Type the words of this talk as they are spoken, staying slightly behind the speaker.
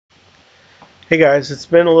Hey guys, it's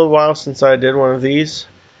been a little while since I did one of these.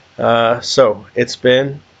 So it's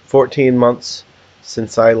been 14 months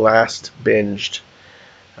since I last binged.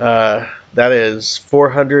 That is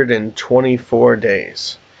 424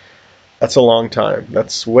 days. That's a long time.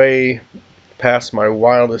 That's way past my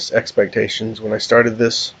wildest expectations. When I started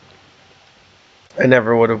this, I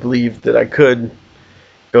never would have believed that I could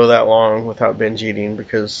go that long without binge eating,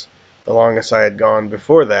 because the longest I had gone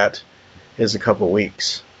before that is a couple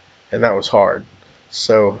weeks, and that was hard.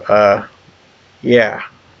 So, yeah.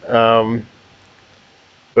 Um,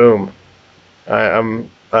 Boom. I'm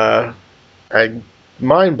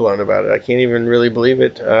mind blown about it. I can't even really believe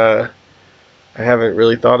it. I haven't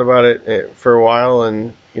really thought about it for a while,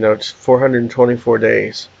 and it's 424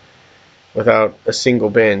 days without a single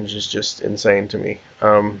binge is just insane to me.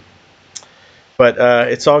 But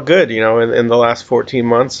it's all good. In the last 14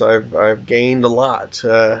 months, I've gained a lot.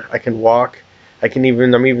 I can walk. I'm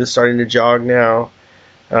even starting to jog now.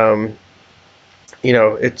 Um,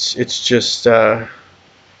 it's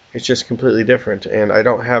just completely different, and I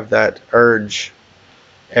don't have that urge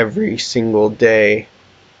every single day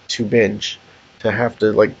to binge, to have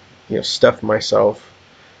to stuff myself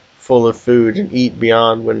full of food and eat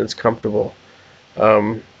beyond when it's comfortable.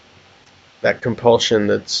 Um, that compulsion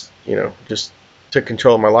that's just took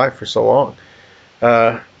control of my life for so long,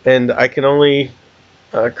 and I can only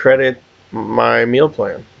credit my meal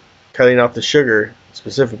plan, cutting out the sugar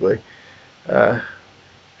specifically. Uh,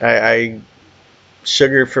 I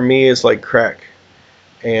Sugar for me is like crack,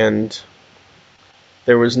 and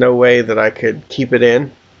there was no way that I could keep it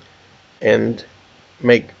in and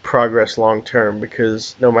make progress long term,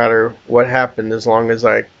 because no matter what happened, as long as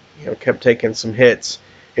I kept taking some hits,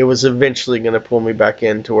 it was eventually going to pull me back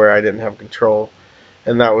into where I didn't have control.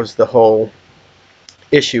 And that was the whole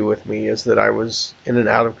issue with me, is that I was in an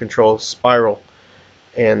out of control spiral.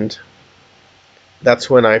 And that's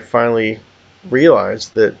when I finally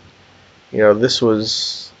realized that this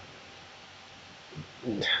was,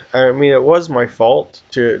 I mean, it was my fault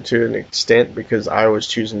to an extent, because I was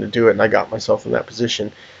choosing to do it and I got myself in that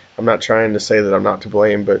position. I'm not trying to say that I'm not to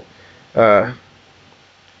blame, but uh,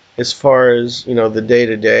 as far as the day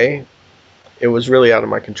to day, it was really out of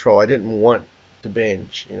my control. I didn't want to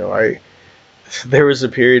binge. I There was a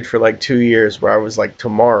period for like 2 years where I was like,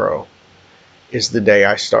 tomorrow is the day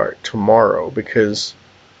I start. Tomorrow, because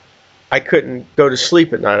I couldn't go to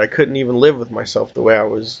sleep at night. I couldn't even live with myself the way I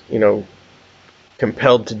was,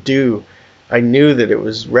 compelled to do. I knew that it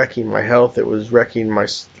was wrecking my health. It was wrecking my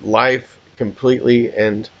life completely,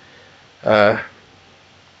 and uh,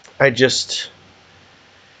 I just,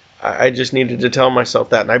 I just needed to tell myself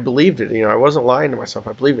that, and I believed it. I wasn't lying to myself.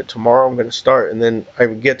 I believed it. Tomorrow I'm going to start, and then I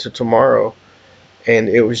would get to tomorrow, and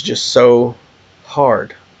it was just so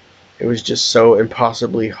hard. It was just so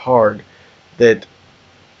impossibly hard that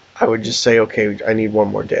I would just say, okay, I need one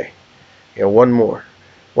more day. One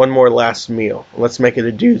more last meal. Let's make it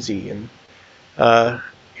a doozy. And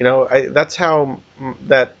that's how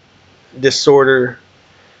that disorder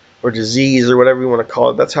or disease or whatever you want to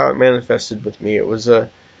call it. That's how it manifested with me. It was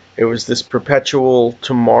this perpetual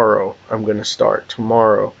tomorrow. I'm going to start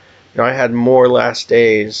tomorrow. I had more last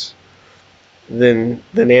days than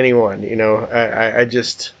anyone. I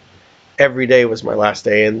just, every day was my last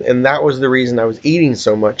day, and that was the reason I was eating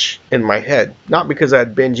so much in my head. Not because I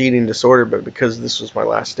had binge eating disorder, but because this was my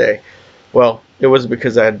last day. Well, it was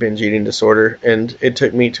because I had binge eating disorder, and it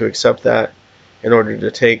took me to accept that in order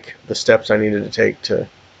to take the steps I needed to take to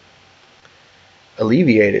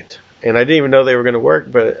alleviate it. And I didn't even know they were going to work,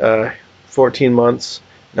 but 14 months,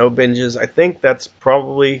 no binges. I think that's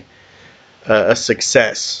probably a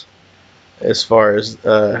success as far as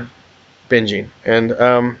binging. And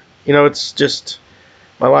it's just,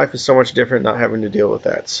 my life is so much different not having to deal with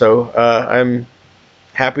that. So I'm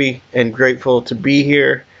happy and grateful to be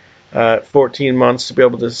here. 14 months to be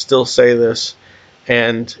able to still say this,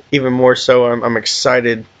 and even more so, I'm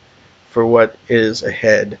excited for what is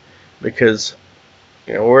ahead, because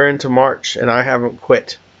we're into March and I haven't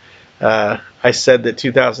quit. I said that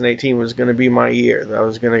 2018 was going to be my year, that I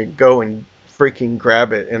was going to go and freaking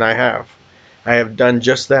grab it, and I have. I have done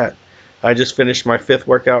just that. I just finished my 5th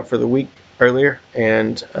workout for the week earlier,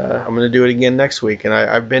 and I'm going to do it again next week, and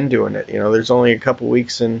I've been doing it. There's only a couple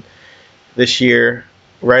weeks in this year.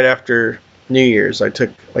 Right after New Year's, I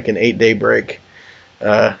took like an 8-day break,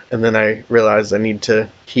 and then I realized I need to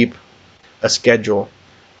keep a schedule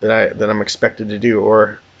that I'm expected to do,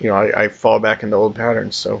 or I fall back into old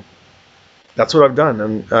patterns. So that's what I've done,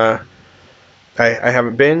 and I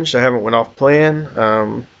haven't binged. I haven't went off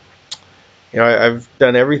plan. I've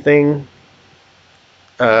done everything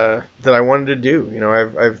that I wanted to do. You know,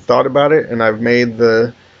 I've thought about it and I've made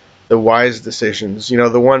the wise decisions. You know,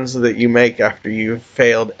 the ones that you make after you've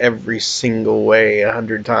failed every single way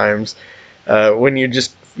 100 times. When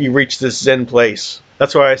you reach this Zen place.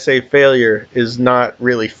 That's why I say failure is not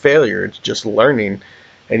really failure. It's just learning.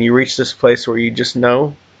 And you reach this place where you just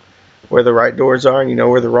know where the right doors are and you know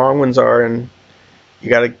where the wrong ones are, and you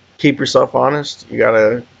got to keep yourself honest. You got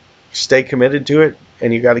to stay committed to it,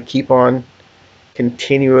 and you got to keep on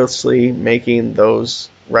continuously making those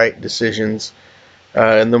right decisions.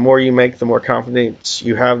 And the more you make, the more confidence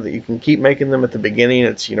you have that you can keep making them. At the beginning,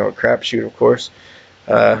 it's, you know, a crapshoot, of course.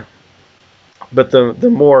 Uh, but the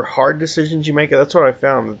more hard decisions you make, that's what I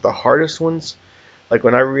found. That the hardest ones, like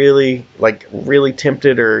when I really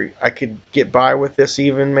tempted, or I could get by with this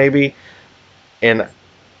even maybe, and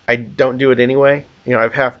I don't do it anyway. You know,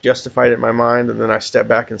 I've half justified it in my mind, and then I step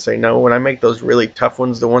back and say no. When I make those really tough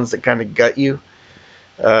ones, the ones that kind of gut you,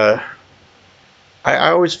 uh,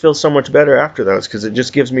 I always feel so much better after those because it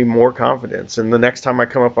just gives me more confidence. And the next time I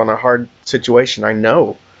come up on a hard situation, I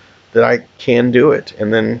know that I can do it.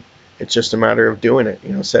 And then it's just a matter of doing it, you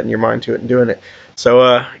know, setting your mind to it and doing it.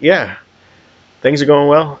 So, yeah, things are going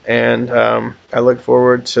well. And I look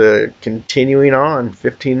forward to continuing on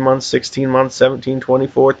 15 months, 16 months, 17,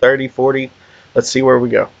 24, 30, 40. Let's see where we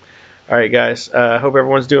go. All right, guys. Hope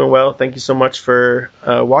everyone's doing well. Thank you so much for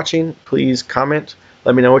watching. Please comment.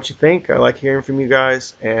 Let me know what you think. I like hearing from you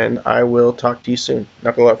guys, and I will talk to you soon.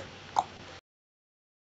 Knuckle up.